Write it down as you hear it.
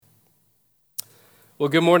Well,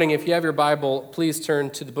 good morning. If you have your Bible, please turn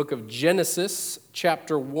to the book of Genesis,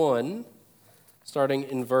 chapter 1, starting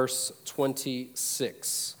in verse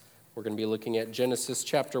 26. We're going to be looking at Genesis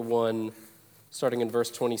chapter 1, starting in verse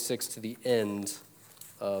 26 to the end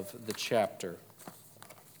of the chapter.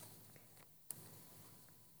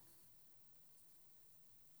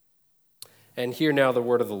 And hear now the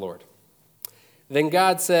word of the Lord. Then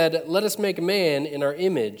God said, "Let us make man in our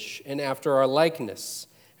image and after our likeness,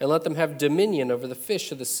 and let them have dominion over the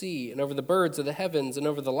fish of the sea, and over the birds of the heavens, and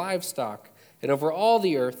over the livestock, and over all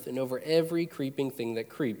the earth, and over every creeping thing that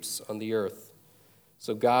creeps on the earth."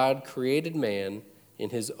 So God created man in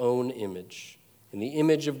his own image. In the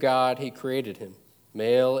image of God he created him.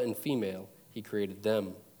 Male and female he created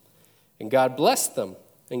them. And God blessed them.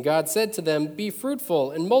 And God said to them, "Be fruitful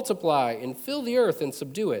and multiply, and fill the earth and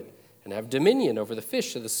subdue it, and have dominion over the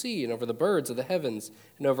fish of the sea, and over the birds of the heavens,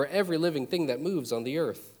 and over every living thing that moves on the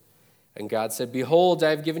earth." And God said, "Behold, I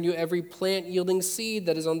have given you every plant yielding seed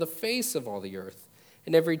that is on the face of all the earth,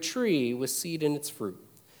 and every tree with seed in its fruit.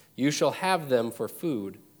 You shall have them for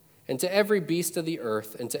food. And to every beast of the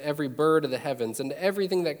earth, and to every bird of the heavens, and to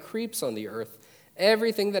everything that creeps on the earth,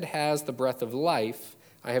 everything that has the breath of life,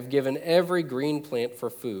 I have given every green plant for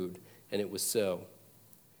food." And it was so.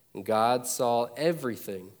 And God saw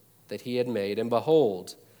everything that he had made, and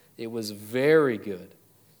behold, it was very good.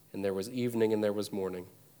 And there was evening and there was morning,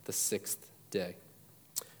 the sixth day.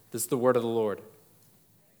 This is the word of the Lord.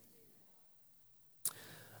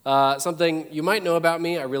 Something you might know about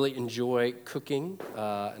me, I really enjoy cooking,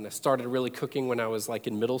 and I started really cooking when I was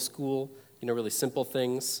in middle school, really simple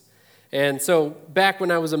things. And so back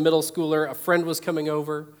when I was a middle schooler, a friend was coming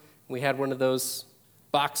over. We had one of those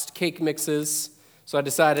boxed cake mixes, so I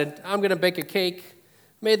decided I'm going to bake a cake.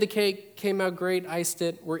 Made the cake, came out great, iced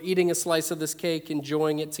it. We're eating a slice of this cake,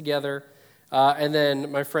 enjoying it together. And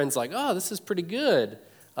then my friend's like, "Oh, this is pretty good.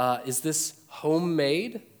 Is this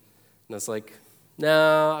homemade?" And I was like,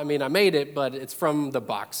 "No, I made it, but it's from the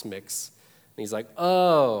box mix." And he's like,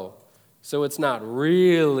 "Oh, so it's not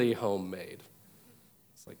really homemade."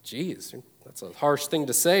 It's like, geez, that's a harsh thing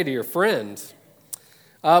to say to your friend.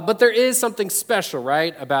 But there is something special,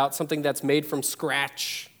 right, about something that's made from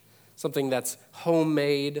scratch, something that's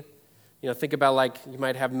homemade. Think about you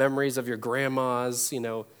might have memories of your grandma's,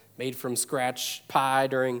 made from scratch pie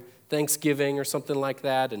during Thanksgiving or something like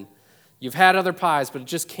that. And you've had other pies, but it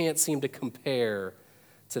just can't seem to compare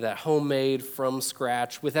to that homemade from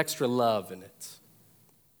scratch with extra love in it.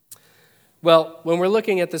 Well, when we're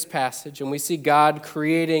looking at this passage and we see God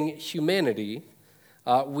creating humanity,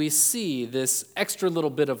 we see this extra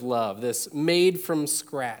little bit of love, this made from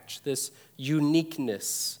scratch, this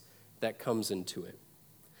uniqueness that comes into it.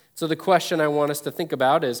 So the question I want us to think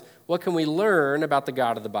about is, what can we learn about the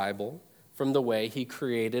God of the Bible from the way he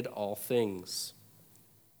created all things?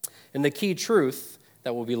 And the key truth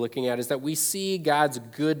that we'll be looking at is that we see God's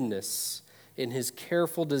goodness in his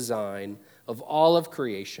careful design of all of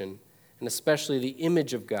creation, and especially the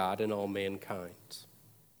image of God in all mankind.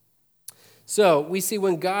 So we see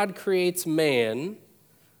when God creates man,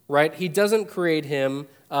 right, he doesn't create him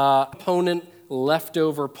component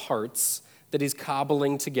leftover parts that he's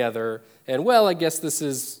cobbling together, and I guess this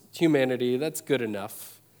is humanity, that's good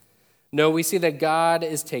enough. No, we see that God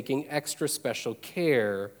is taking extra special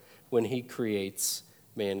care when he creates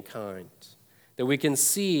mankind. That we can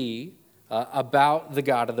see about the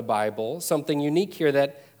God of the Bible, something unique here,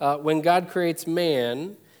 that when God creates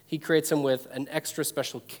man, he creates him with an extra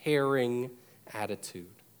special caring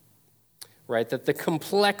attitude. Right? That the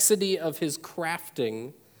complexity of his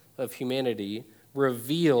crafting of humanity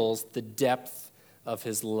reveals the depth of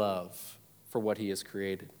his love for what he has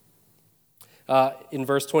created. In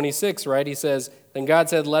verse 26, right, he says, "Then God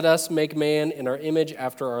said, 'Let us make man in our image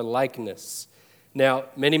after our likeness.'" Now,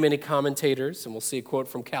 many commentators, and we'll see a quote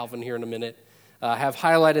from Calvin here in a minute, have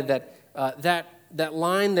highlighted that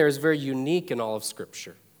line there is very unique in all of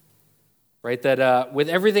Scripture. Right? That with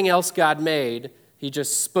everything else God made, he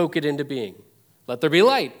just spoke it into being. Let there be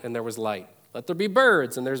light, and there was light. Let there be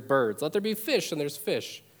birds, and there's birds. Let there be fish, and there's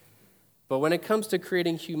fish. But when it comes to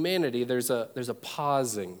creating humanity, there's a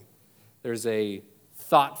pausing. There's a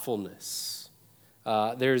thoughtfulness.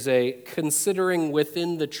 There's a considering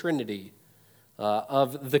within the Trinity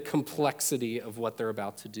of the complexity of what they're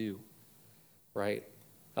about to do. Right?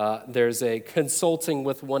 There's a consulting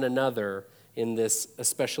with one another in this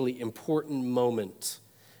especially important moment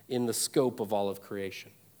in the scope of all of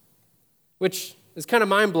creation. Which is kind of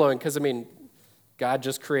mind-blowing because, God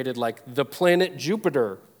just created the planet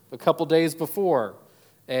Jupiter a couple days before,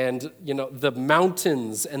 and the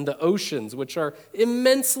mountains and the oceans, which are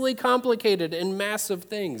immensely complicated and massive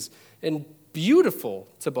things. And beautiful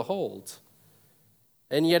to behold.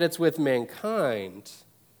 And yet it's with mankind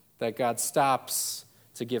that God stops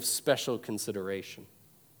to give special consideration.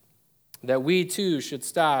 That we too should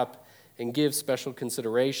stop and give special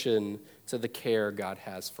consideration to the care God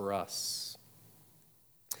has for us.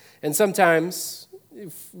 And sometimes,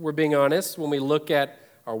 if we're being honest, when we look at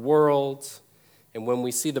our world and when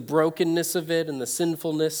we see the brokenness of it and the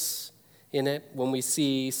sinfulness in it, when we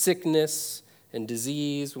see sickness and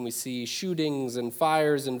disease, when we see shootings and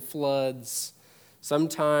fires and floods,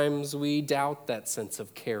 sometimes we doubt that sense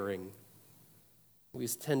of caring. We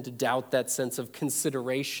tend to doubt that sense of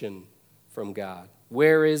consideration from God.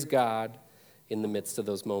 Where is God in the midst of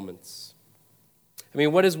those moments? I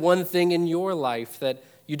mean, what is one thing in your life that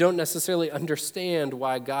you don't necessarily understand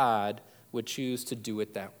why God would choose to do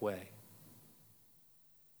it that way?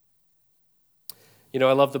 You know,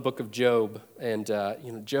 I love the book of Job, and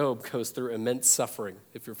Job goes through immense suffering,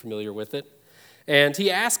 if you're familiar with it. And he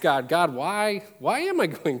asked God, why am I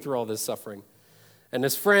going through all this suffering? And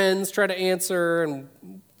his friends try to answer, and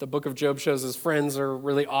the book of Job shows his friends are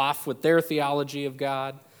really off with their theology of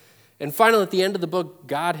God. And finally, at the end of the book,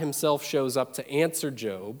 God himself shows up to answer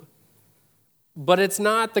Job. But it's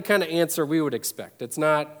not the kind of answer we would expect. It's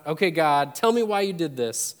not, okay, God, tell me why you did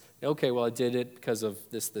this. Okay, well, I did it because of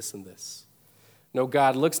this, this, and this. No,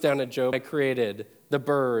 God looks down at Job. I created the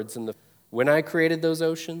birds and when I created those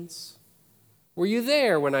oceans, were you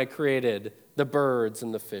there when I created the birds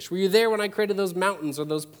and the fish? Were you there when I created those mountains or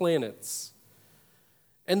those planets?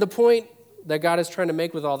 And the point that God is trying to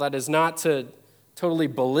make with all that is not to totally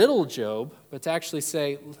belittle Job, but to actually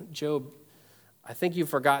say, Job, I think you've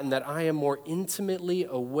forgotten that I am more intimately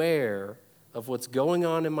aware of what's going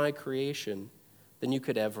on in my creation than you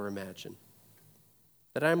could ever imagine.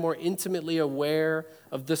 That I'm more intimately aware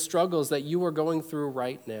of the struggles that you are going through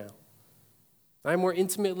right now. I'm more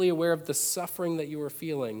intimately aware of the suffering that you are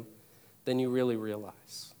feeling than you really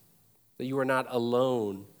realize. That you are not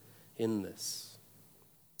alone in this.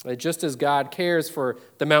 Just as God cares for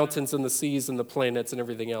the mountains and the seas and the planets and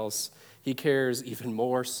everything else, he cares even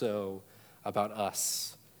more so about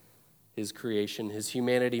us, his creation, his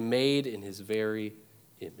humanity made in his very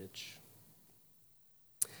image.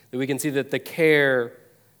 That we can see that the care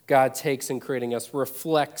God takes in creating us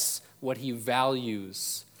reflects what he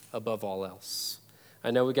values above all else. I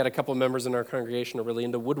know we got a couple members in our congregation who are really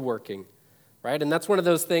into woodworking, right? And that's one of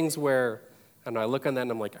those things where, I don't know, I look on that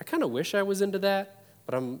and I'm like, I kind of wish I was into that,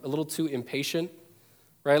 but I'm a little too impatient,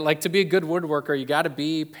 right? Like to be a good woodworker, you got to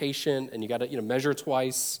be patient and you got to, measure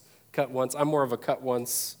twice, cut once. I'm more of a cut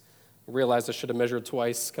once, realize I should have measured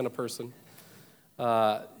twice kind of person.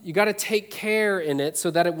 You got to take care in it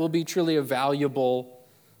so that it will be truly a valuable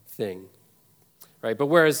thing, right? But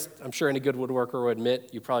whereas I'm sure any good woodworker will admit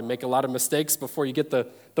you probably make a lot of mistakes before you get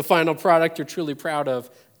the final product you're truly proud of,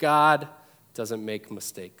 God doesn't make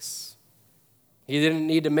mistakes. He didn't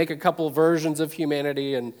need to make a couple versions of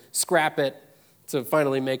humanity and scrap it to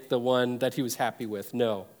finally make the one that he was happy with.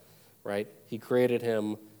 No, right? He created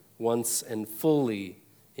him once and fully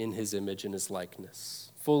in his image and his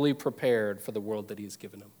likeness, fully prepared for the world that he's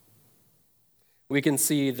given him. We can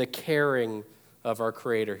see the caring of our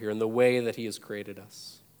Creator here in the way that he has created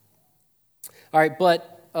us. All right,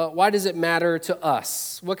 but why does it matter to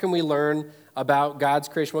us? What can we learn about God's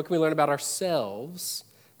creation? What can we learn about ourselves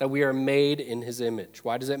that we are made in his image?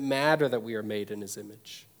 Why does it matter that we are made in his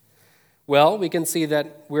image? Well, we can see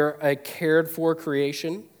that we're a cared for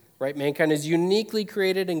creation, right? Mankind is uniquely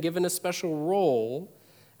created and given a special role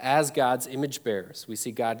as God's image bearers. We see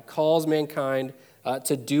God calls mankind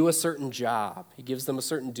to do a certain job. He gives them a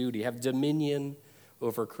certain duty, have dominion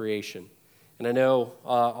over creation. And I know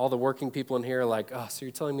all the working people in here are like, oh, so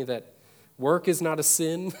you're telling me that work is not a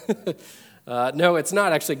sin? No, it's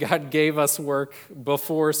not. Actually, God gave us work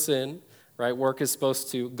before sin, right? Work is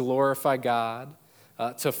supposed to glorify God,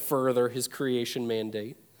 to further his creation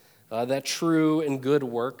mandate. That true and good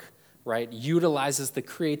work, right, utilizes the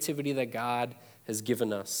creativity that God has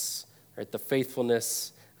given us, right? The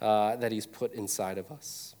faithfulness that he's put inside of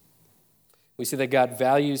us. We see that God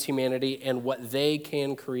values humanity and what they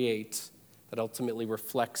can create that ultimately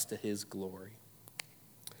reflects to his glory.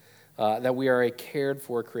 That we are a cared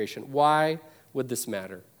for creation. Why would this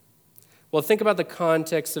matter? Well, think about the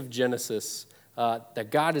context of Genesis, that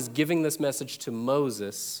God is giving this message to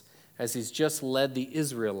Moses as he's just led the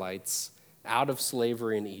Israelites out of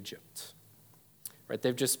slavery in Egypt. Right?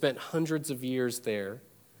 They've just spent hundreds of years there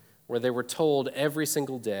where they were told every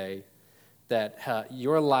single day that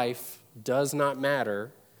your life does not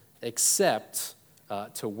matter except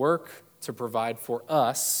to work, to provide for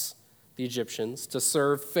us, the Egyptians, to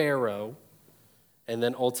serve Pharaoh, and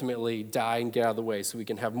then ultimately die and get out of the way so we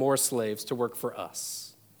can have more slaves to work for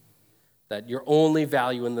us. That your only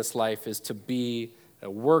value in this life is to be a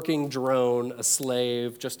working drone, a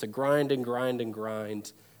slave, just to grind and grind and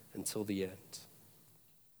grind until the end.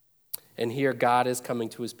 And here God is coming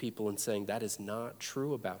to his people and saying, that is not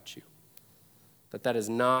true about you. That is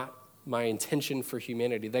not my intention for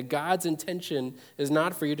humanity. That God's intention is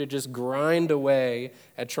not for you to just grind away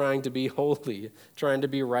at trying to be holy, trying to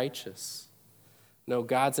be righteous. No,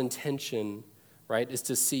 God's intention, right, is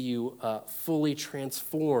to see you fully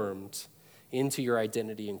transformed into your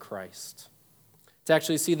identity in Christ. To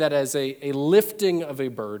actually see that as a lifting of a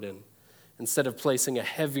burden instead of placing a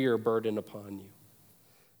heavier burden upon you.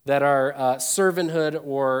 That our servanthood,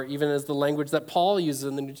 or even as the language that Paul uses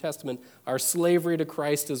in the New Testament, our slavery to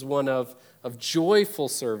Christ is one of joyful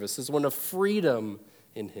service, is one of freedom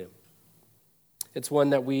in him. It's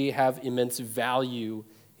one that we have immense value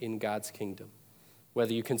in God's kingdom.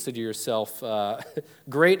 Whether you consider yourself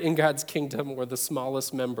great in God's kingdom or the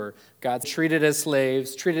smallest member, God's treated as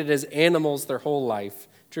slaves, treated as animals their whole life,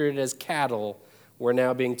 treated as cattle, we're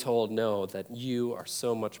now being told, no, that you are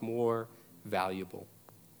so much more valuable.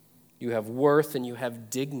 You have worth and you have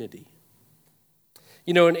dignity.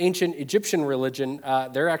 You know, in ancient Egyptian religion,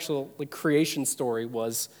 their actual creation story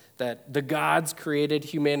was that the gods created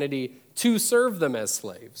humanity to serve them as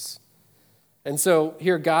slaves. And so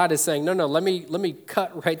here God is saying, no, let me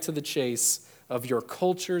cut right to the chase of your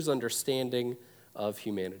culture's understanding of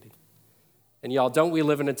humanity. And y'all, don't we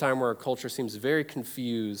live in a time where our culture seems very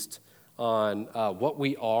confused on what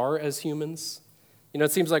we are as humans? You know,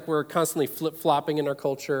 it seems like we're constantly flip-flopping in our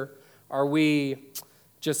culture. Are we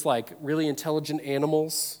just like really intelligent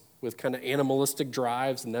animals with kind of animalistic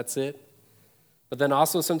drives and that's it? But then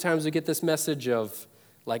also sometimes we get this message of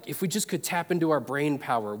like, if we just could tap into our brain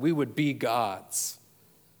power, we would be gods.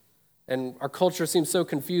 And our culture seems so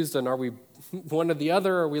confused on, are we one or the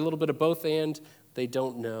other? Are we a little bit of both and? They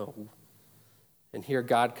don't know. And here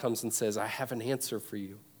God comes and says, I have an answer for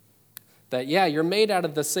you. That, yeah, you're made out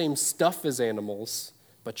of the same stuff as animals,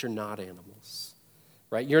 but you're not animals.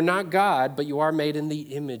 Right? You're not God, but you are made in the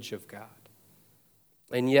image of God.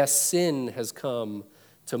 And yes, sin has come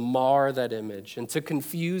to mar that image and to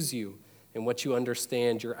confuse you in what you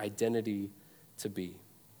understand your identity to be.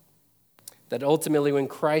 That ultimately when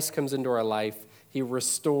Christ comes into our life, he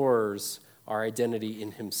restores our identity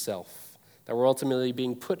in himself. That we're ultimately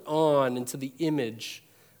being put on into the image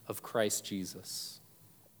of Christ Jesus.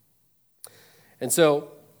 And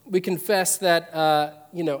so we confess that,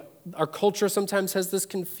 our culture sometimes has this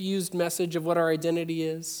confused message of what our identity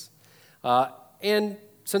is. And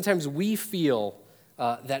sometimes we feel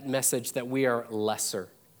that message that we are lesser,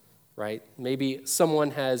 right? Maybe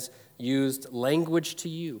someone has used language to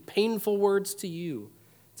you, painful words to you,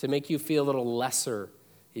 to make you feel a little lesser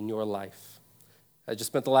in your life. I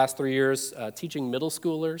just spent the last 3 years teaching middle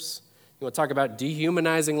schoolers. You want to talk about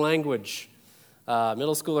dehumanizing language.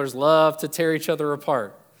 Middle schoolers love to tear each other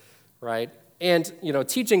apart, right? And,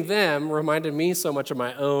 teaching them reminded me so much of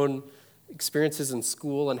my own experiences in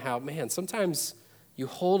school and how, man, sometimes you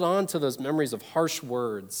hold on to those memories of harsh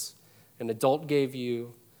words an adult gave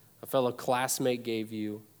you, a fellow classmate gave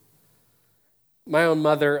you. My own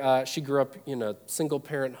mother, she grew up in a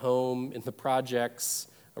single-parent home in the projects,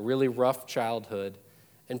 a really rough childhood.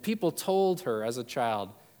 And people told her as a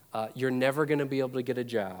child, you're never going to be able to get a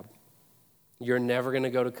job. You're never going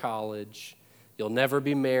to go to college. You'll never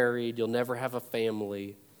be married. You'll never have a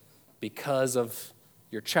family because of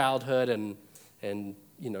your childhood and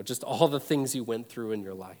just all the things you went through in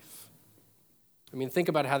your life. I mean, think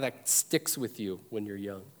about how that sticks with you when you're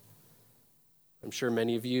young. I'm sure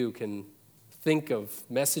many of you can think of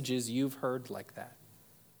messages you've heard like that.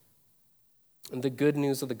 And the good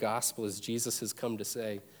news of the gospel is Jesus has come to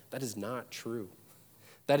say, that is not true.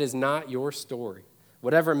 That is not your story.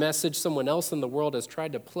 Whatever message someone else in the world has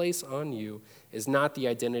tried to place on you is not the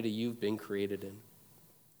identity you've been created in.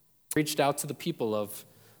 Reached out to the people of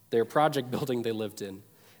their project building they lived in.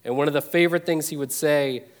 And one of the favorite things he would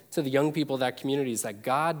say to the young people of that community is that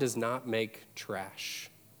God does not make trash.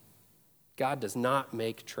 God does not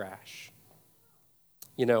make trash.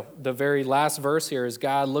 The very last verse here is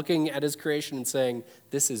God looking at his creation and saying,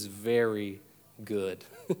 this is very good.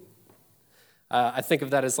 I think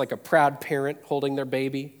of that as like a proud parent holding their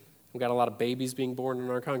baby. We've got a lot of babies being born in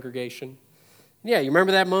our congregation. Yeah, you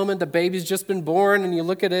remember that moment? The baby's just been born and you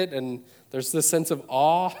look at it and there's this sense of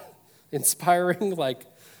awe, inspiring, like,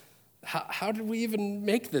 how did we even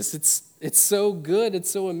make this? It's so good, it's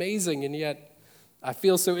so amazing, and yet I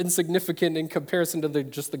feel so insignificant in comparison to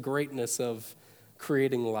just the greatness of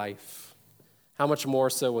creating life. how much more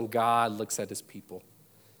so when God looks at his people?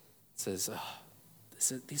 It says,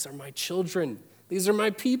 these are my children. These are my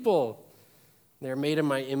people. They're made in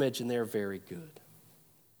my image, and they're very good.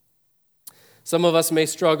 Some of us may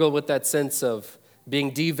struggle with that sense of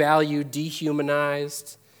being devalued,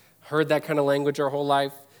 dehumanized, heard that kind of language our whole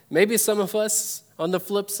life. Maybe some of us, on the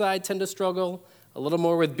flip side, tend to struggle a little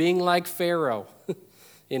more with being like Pharaoh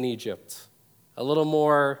in Egypt, a little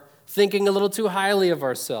more thinking a little too highly of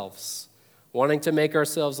ourselves, wanting to make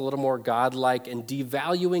ourselves a little more godlike and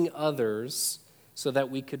devaluing others so that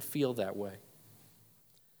we could feel that way.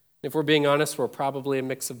 If we're being honest, we're probably a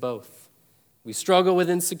mix of both. We struggle with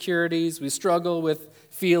insecurities, we struggle with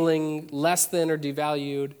feeling less than or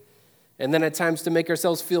devalued, and then at times to make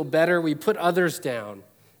ourselves feel better, we put others down,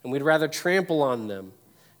 and we'd rather trample on them.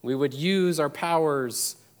 We would use our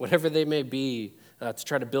powers, whatever they may be, to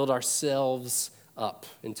try to build ourselves up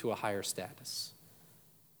into a higher status.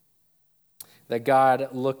 That God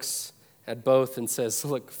looks at both and says,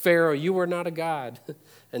 look, Pharaoh, you are not a god,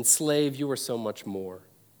 and slave, you are so much more.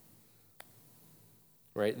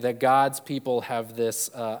 Right? That God's people have this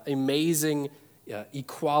amazing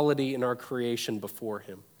equality in our creation before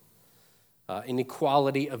him, an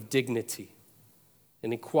equality of dignity,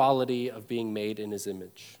 an equality of being made in his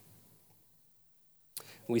image.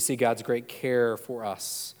 We see God's great care for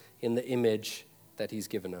us in the image that he's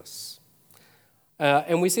given us.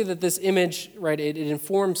 And we see that this image, right, it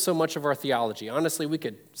informs so much of our theology. Honestly, we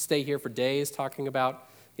could stay here for days talking about,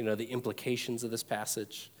 the implications of this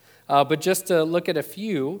passage. But just to look at a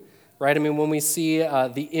few, right, when we see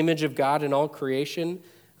the image of God in all creation,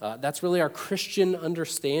 that's really our Christian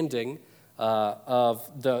understanding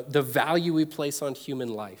of the value we place on human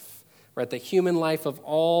life, right? The human life of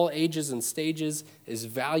all ages and stages is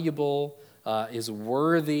valuable, is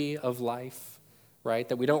worthy of life, right?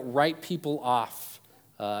 That we don't write people off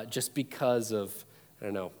just because of,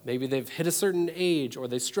 maybe they've hit a certain age or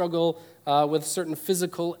they struggle with a certain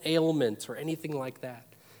physical ailment or anything like that.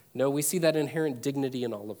 No, we see that inherent dignity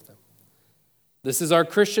in all of them. This is our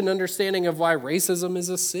Christian understanding of why racism is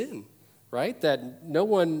a sin, right? That no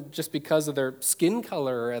one, just because of their skin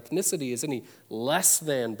color or ethnicity, is any less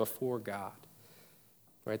than before God,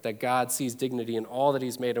 right? That God sees dignity in all that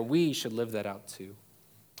he's made, and we should live that out too,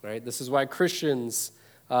 right? This is why Christians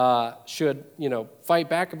should, fight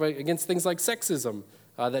back against things like sexism,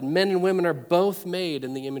 that men and women are both made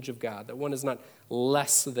in the image of God, that one is not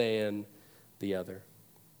less than the other.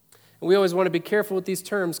 And we always want to be careful with these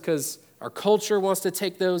terms because our culture wants to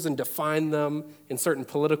take those and define them in certain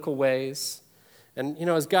political ways. And,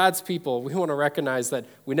 as God's people, we want to recognize that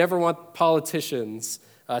we never want politicians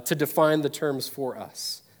to define the terms for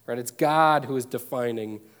us, right? It's God who is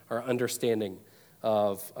defining our understanding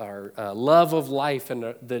of our love of life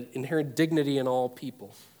and the inherent dignity in all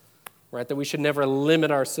people, right? That we should never limit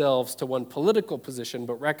ourselves to one political position,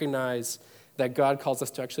 but recognize that God calls us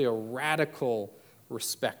to actually a radical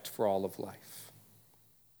respect for all of life.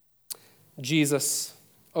 Jesus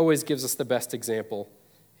always gives us the best example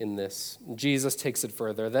in this. Jesus takes it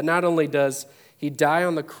further, that not only does he die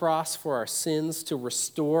on the cross for our sins to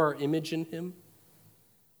restore our image in him,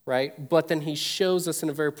 right? But then he shows us in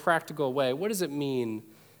a very practical way, what does it mean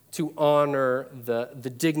to honor the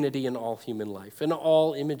dignity in all human life, in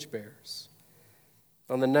all image bearers?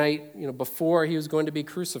 On the night, before he was going to be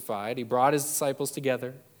crucified, he brought his disciples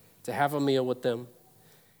together to have a meal with them.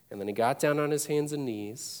 And then he got down on his hands and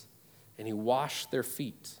knees, and he washed their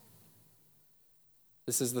feet.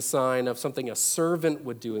 This is the sign of something a servant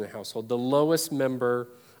would do in the household. The lowest member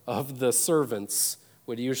of the servants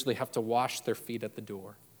would usually have to wash their feet at the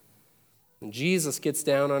door. And Jesus gets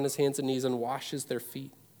down on his hands and knees and washes their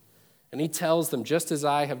feet. And he tells them, just as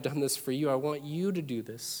I have done this for you, I want you to do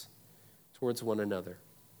this towards one another.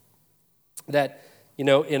 That,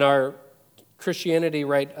 in our Christianity,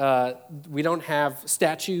 right, we don't have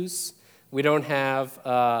statues. We don't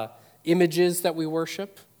have images that we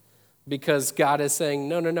worship because God is saying,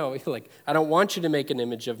 no. Like, I don't want you to make an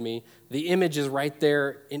image of me. The image is right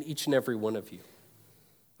there in each and every one of you.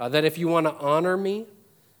 That if you want to honor me,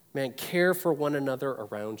 man, care for one another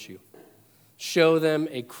around you. Show them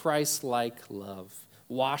a Christ-like love.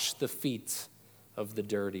 Wash the feet of the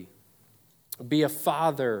dirty. Be a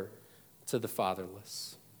father to the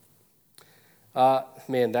fatherless.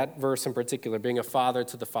 That verse in particular, being a father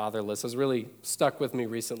to the fatherless, has really stuck with me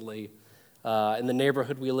recently. In the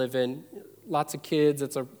neighborhood we live in, lots of kids.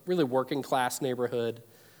 It's a really working class neighborhood.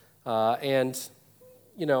 And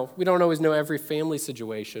we don't always know every family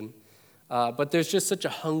situation. But there's just such a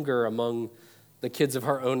hunger among the kids of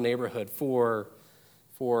our own neighborhood for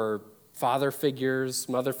father figures,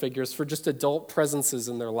 mother figures, for just adult presences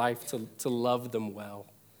in their life to love them well.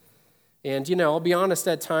 And, I'll be honest,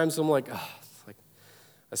 at times I'm like,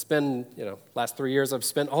 I spend, last 3 years I've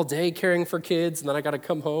spent all day caring for kids, and then I got to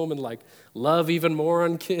come home and love even more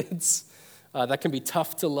on kids. That can be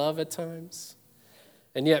tough to love at times.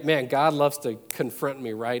 And yet, man, God loves to confront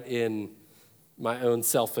me right in my own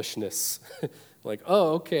selfishness.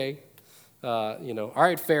 Oh, okay. All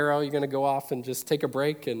right, Pharaoh, you're going to go off and just take a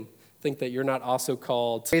break and think that you're not also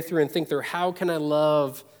called to go through and think through, how can I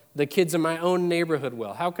love the kids in my own neighborhood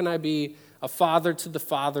well? How can I be a father to the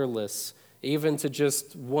fatherless, even to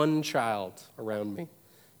just one child around me?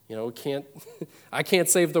 I can't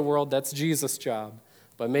save the world. That's Jesus' job.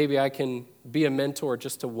 But maybe I can be a mentor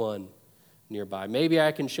just to one nearby. Maybe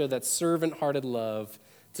I can show that servant-hearted love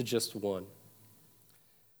to just one.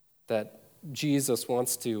 That Jesus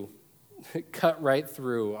wants to cut right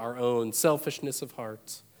through our own selfishness of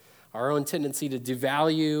heart, our own tendency to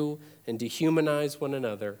devalue and dehumanize one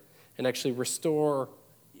another, and actually restore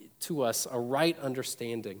to us a right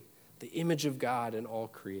understanding, the image of God in all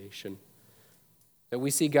creation. That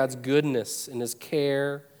we see God's goodness in his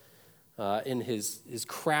care, in his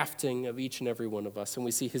crafting of each and every one of us. And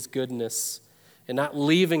we see his goodness in not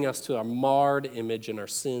leaving us to our marred image and our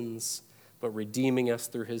sins, but redeeming us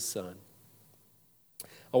through his Son.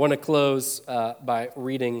 I want to close by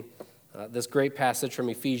reading this great passage from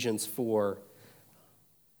Ephesians 4,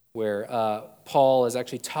 where Paul is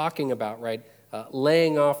actually talking about,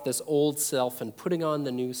 laying off this old self and putting on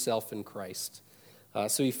the new self in Christ.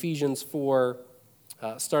 So Ephesians 4,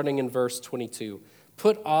 starting in verse 22.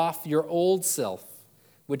 Put off your old self,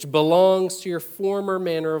 which belongs to your former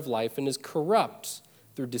manner of life and is corrupt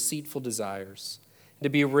through deceitful desires, and to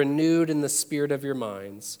be renewed in the spirit of your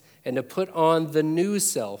minds, and to put on the new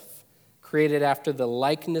self, created after the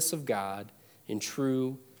likeness of God in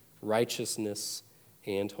true righteousness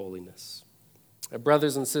and holiness.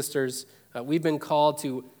 Brothers and sisters, we've been called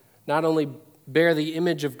to not only bear the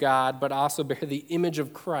image of God, but also bear the image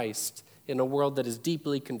of Christ in a world that is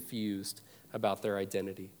deeply confused about their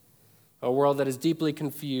identity. A world that is deeply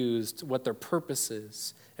confused what their purpose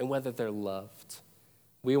is and whether they're loved.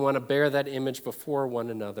 We want to bear that image before one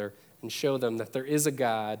another and show them that there is a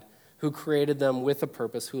God who created them with a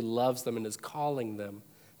purpose, who loves them and is calling them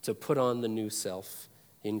to put on the new self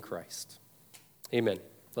in Christ. Amen.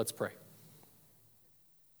 Let's pray.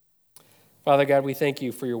 Father God, we thank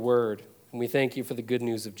you for your word, and we thank you for the good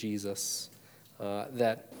news of Jesus,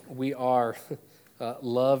 that we are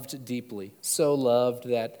loved deeply, so loved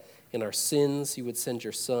that in our sins you would send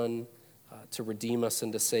your Son to redeem us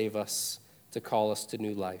and to save us, to call us to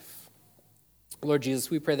new life. Lord Jesus,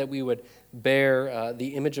 we pray that we would bear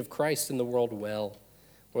the image of Christ in the world well.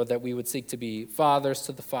 Lord, that we would seek to be fathers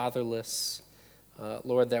to the fatherless.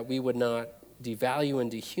 Lord, that we would not devalue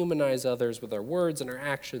and dehumanize others with our words and our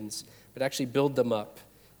actions, but actually build them up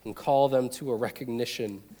and call them to a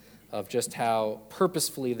recognition of just how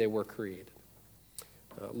purposefully they were created.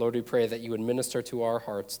 Lord, we pray that you would minister to our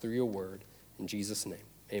hearts through your word. In Jesus' name,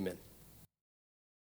 amen.